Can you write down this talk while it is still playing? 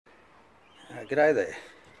G'day there.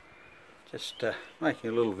 Just making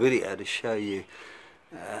a little video to show you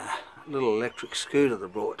a little electric scooter that I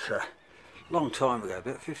bought a long time ago,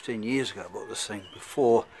 about 15 years ago. I bought this thing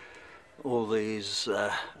before all these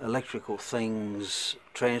electrical things,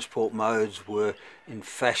 transport modes were in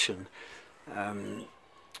fashion.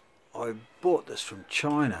 I bought this from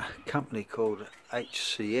China, a company called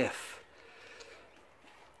HCF.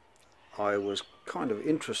 I was kind of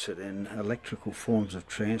interested in electrical forms of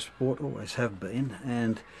transport, always have been,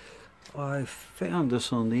 and I found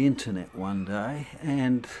this on the internet one day,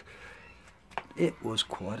 and it was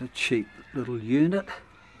quite a cheap little unit,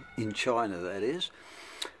 in China that is,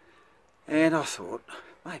 and I thought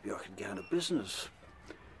maybe I could go into business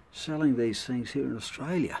selling these things here in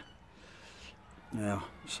Australia. Now,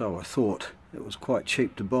 so I thought it was quite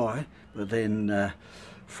cheap to buy, but then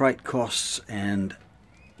freight costs and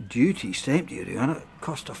stamp duty on it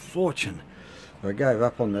cost a fortune. I gave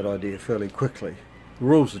up on that idea fairly quickly. The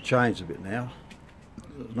rules have changed a bit now,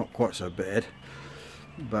 not quite so bad,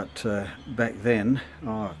 but back then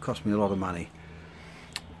it cost me a lot of money,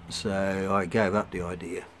 so I gave up the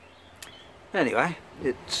idea. Anyway,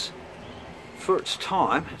 it's for its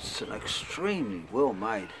time, it's an extremely well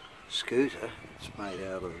made scooter. It's made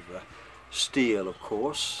out of steel, of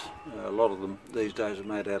course. A lot of them these days are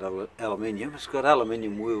made out of aluminium. It's got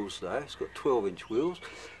aluminium wheels though. It's got 12-inch wheels,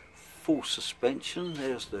 full suspension.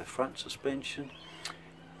 There's the front suspension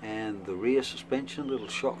and the rear suspension, little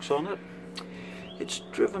shocks on it. It's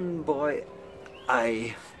driven by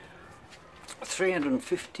a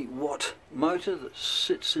 350 watt motor that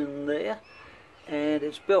sits in there, and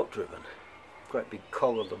it's belt driven. Great big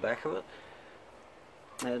cog on the back of it,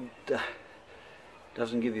 and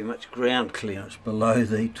doesn't give you much ground clearance below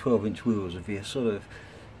the 12-inch wheels. If you sort of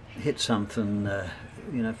hit something,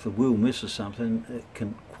 you know, if the wheel misses something, it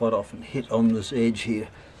can quite often hit on this edge here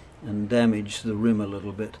and damage the rim a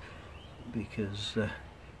little bit, because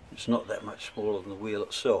it's not that much smaller than the wheel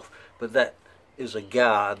itself. But that is a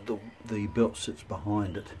guard, the belt sits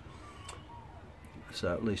behind it,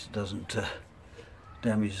 so at least it doesn't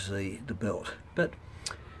damage the belt. But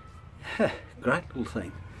great little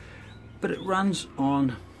thing. But it runs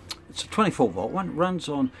on, it's a 24 volt one, it runs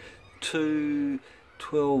on two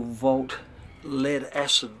 12 volt lead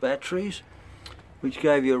acid batteries, which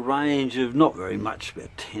gave you a range of not very much,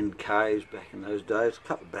 about 10 k's back in those days. A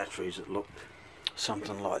couple of batteries that looked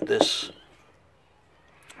something like this.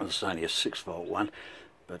 It's only a 6 volt one,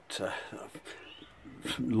 but I've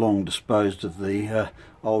long disposed of the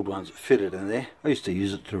old ones that fitted in there. I used to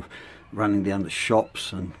use it to running down the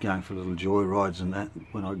shops and going for little joy rides and that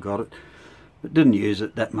when I got it, but didn't use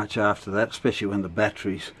it that much after that, especially when the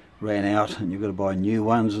batteries ran out and you've got to buy new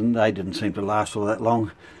ones, and they didn't seem to last all that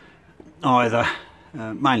long either,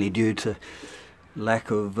 mainly due to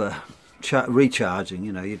lack of recharging.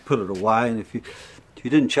 You know, you'd put it away, and if you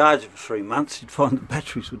didn't charge it for 3 months, you'd find the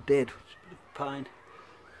batteries were dead, which is a bit of a pain.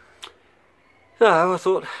 So I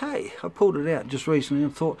thought, hey, I pulled it out just recently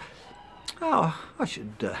and thought, oh, I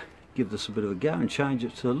should give this a bit of a go and change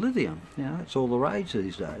it to lithium. You know, it's all the rage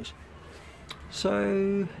these days.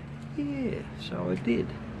 So yeah, so I did.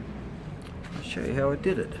 I'll show you how I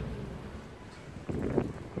did it.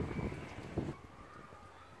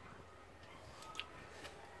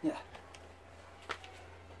 Yeah,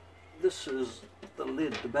 this is the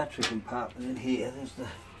lid, the battery compartment in here. There's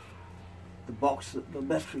the box that the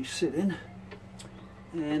batteries sit in,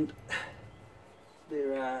 and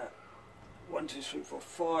there are 1, 2, 3, 4,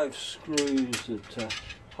 5 screws that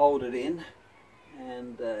hold it in,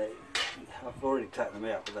 and I've already taken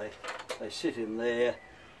them out, but they sit in there,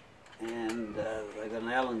 and they've got an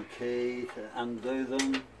Allen key to undo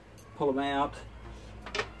them, pull them out,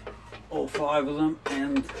 all 5 of them,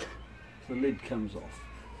 and the lid comes off.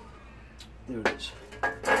 There it is.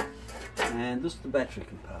 And this is the battery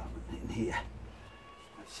compartment in here.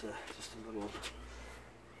 That's just a little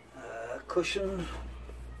cushion,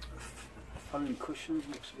 foam cushion,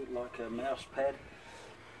 looks a bit like a mouse pad.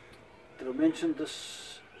 Did I mention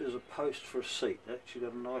this is a post for a seat? Actually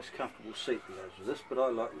got a nice comfortable seat that goes with this, but I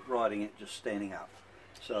like riding it just standing up,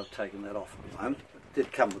 so I've taken that off at the moment. It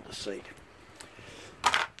did come with the seat.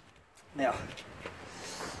 Now,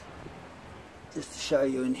 just to show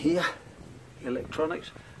you in here,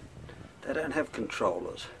 electronics, they don't have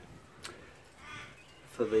controllers.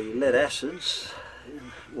 For the lead acids,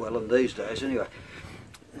 well, in these days anyway,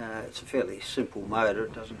 it's a fairly simple motor.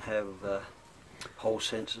 It doesn't have hole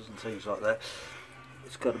sensors and things like that.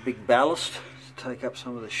 It's got a big ballast to take up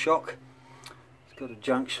some of the shock. It's got a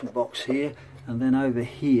junction box here, and then over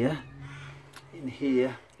here, in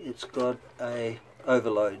here, it's got a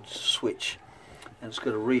overload switch, and it's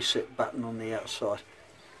got a reset button on the outside.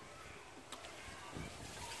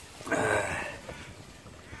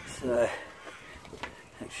 So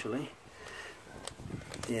actually,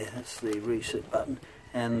 yeah, that's the reset button,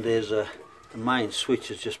 and there's the main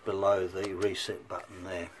switch is just below the reset button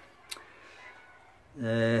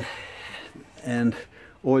there. And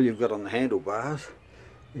all you've got on the handlebars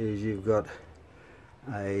is you've got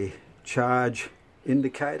a charge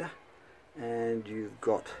indicator and you've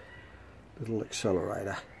got a little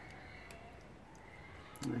accelerator.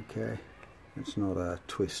 Okay, it's not a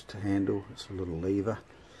twist handle, it's a little lever,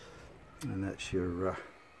 and that's your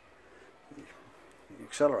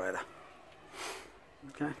accelerator.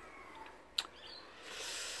 Okay,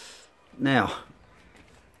 now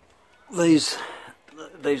these are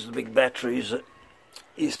the big batteries that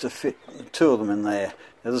used to fit, 2 of them in there.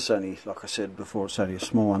 Now this is only, like I said before, it's only a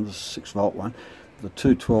small one. This is a 6-volt one. The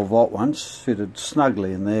 2 12-volt ones fitted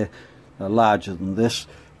snugly in there. They're larger than this,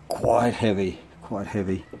 quite heavy, quite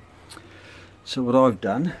heavy. So what I've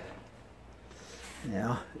done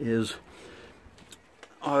now is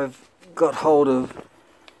I've got hold of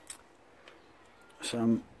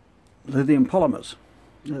some lithium polymers.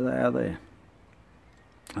 There they are there.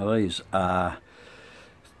 Now these are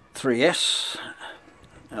 3S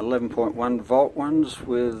 11.1 volt ones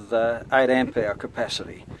with 8 ampere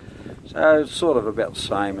capacity. So it's sort of about the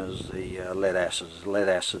same as the lead acids. Lead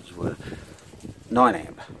acids were 9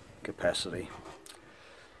 amp capacity.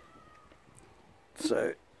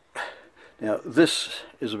 So now this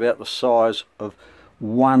is about the size of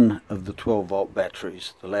one of the 12-volt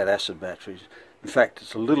batteries, the lead acid batteries. In fact,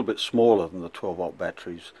 it's a little bit smaller than the 12-volt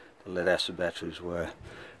batteries the lead acid batteries were.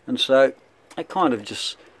 And so it kind of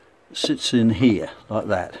just sits in here like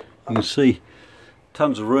that. You can see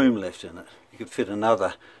tons of room left in it. You could fit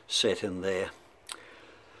another set in there,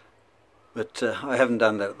 but I haven't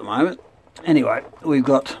done that at the moment. Anyway, we've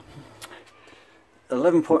got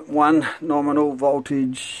 11.1 nominal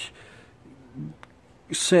voltage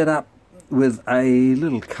set up with a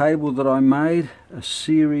little cable that I made, a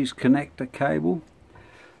series connector cable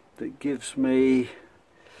that gives me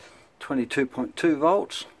 22.2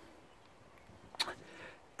 volts,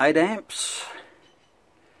 8 amps,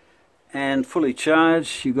 and fully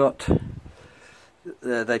charged you got,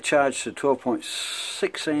 they charge to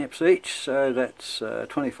 12.6 amps each, so that's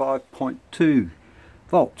 25.2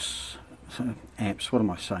 volts. So amps, what am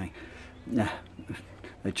I saying?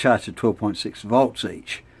 They charge to 12.6 volts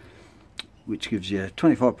each, which gives you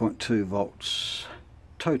 25.2 volts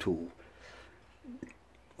total,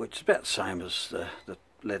 which is about the same as the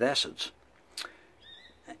lead acids.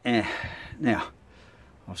 Now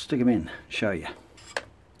I'll stick them in, show you.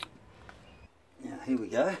 Now here we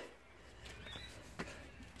go.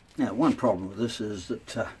 Now one problem with this is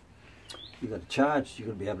that you've got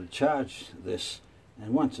to be able to charge this,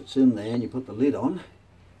 and once it's in there and you put the lid on,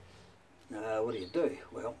 what do?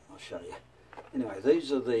 Well, I'll show you. Anyway,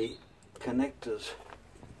 these are the connectors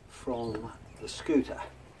from the scooter.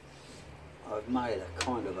 I've made a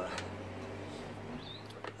kind of a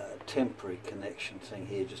temporary connection thing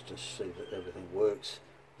here just to see that everything works.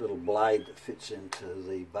 Little blade that fits into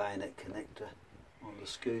the bayonet connector on the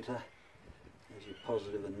scooter. There's your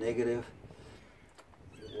positive and negative.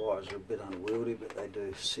 The wires are a bit unwieldy, but they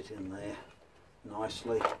do sit in there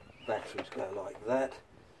nicely. Batteries go like that.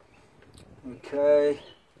 Okay,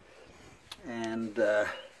 and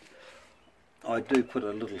I do put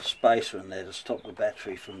a little spacer in there to stop the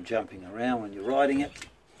battery from jumping around when you're riding it.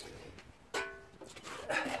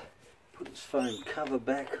 Put its foam cover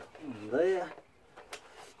back on there,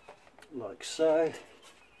 like so.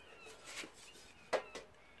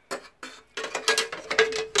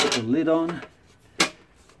 Put the lid on,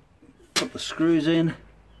 put the screws in,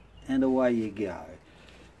 and away you go.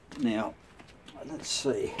 Now, let's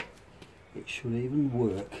see, it should even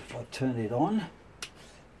work. If I turn it on,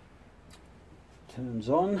 turns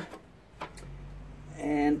on,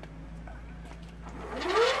 and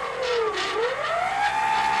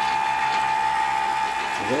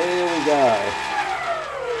there we go.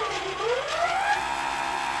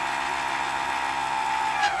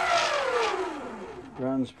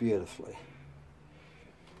 Runs beautifully.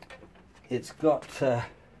 It's got, I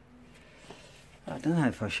don't know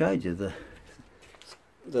if I showed you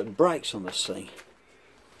the brakes on this thing.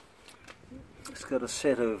 It's got a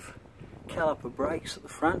set of caliper brakes at the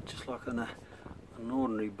front, just like on an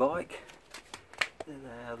ordinary bike. There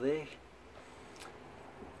they are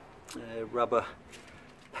there. Rubber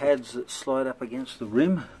pads that slide up against the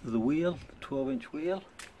rim of the wheel, the 12-inch wheel.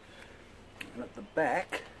 And at the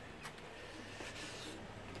back,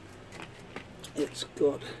 it's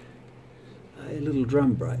got a little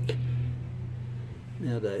drum brake.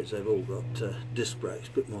 Nowadays they've all got disc brakes,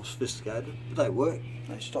 a bit more sophisticated, but they work,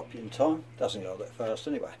 they stop you in time, doesn't go that fast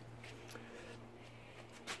anyway.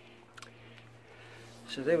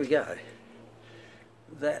 So there we go.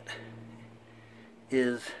 That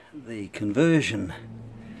is the conversion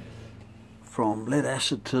from lead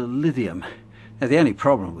acid to lithium. Now the only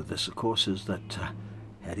problem with this, of course, is that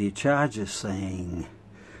how do you charge this thing?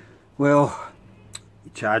 Well, you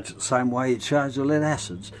charge it the same way you charge the lead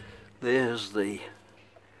acids. There's the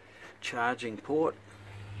charging port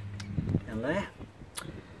in there.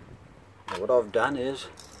 Now what I've done is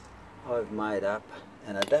I've made up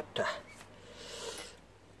an adapter.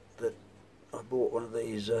 That I bought one of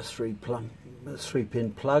these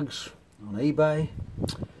 3-pin plugs on eBay.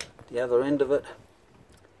 The other end of it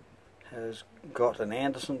has got an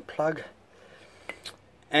Anderson plug,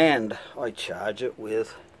 and I charge it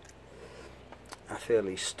with a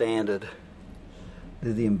fairly standard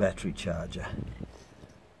lithium battery charger.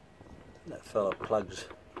 That fella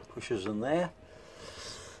pushes in there,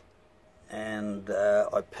 and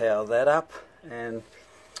I power that up and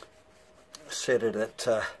set it at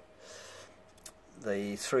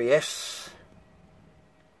the 6S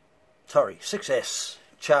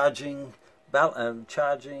charging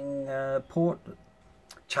port,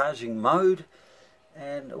 charging mode,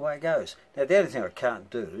 and away it goes. Now the only thing I can't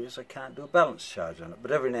do is I can't do a balance charge on it,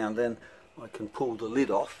 but every now and then I can pull the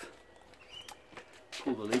lid off,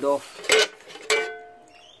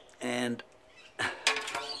 and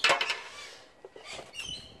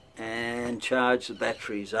charge the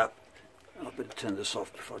batteries up. I better turn this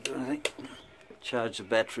off before I do anything. Charge the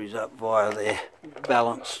batteries up via their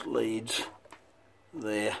balance leads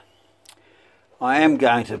there. I am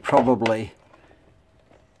going to probably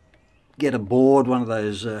get a board, one of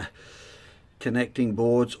those connecting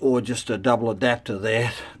boards, or just a double adapter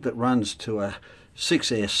there that runs to a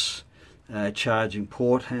 6S charging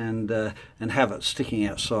port, and have it sticking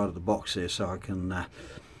outside of the box there, so I can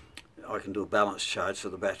do a balance charge for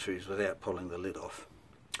the batteries without pulling the lid off.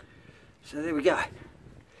 So there we go.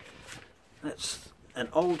 That's an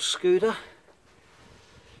old scooter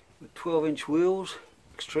with 12-inch wheels,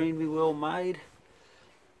 extremely well made.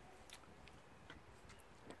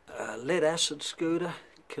 A lead acid scooter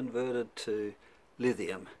converted to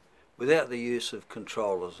lithium without the use of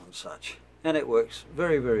controllers and such, and it works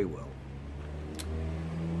very, very well.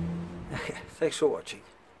 Okay, thanks for watching.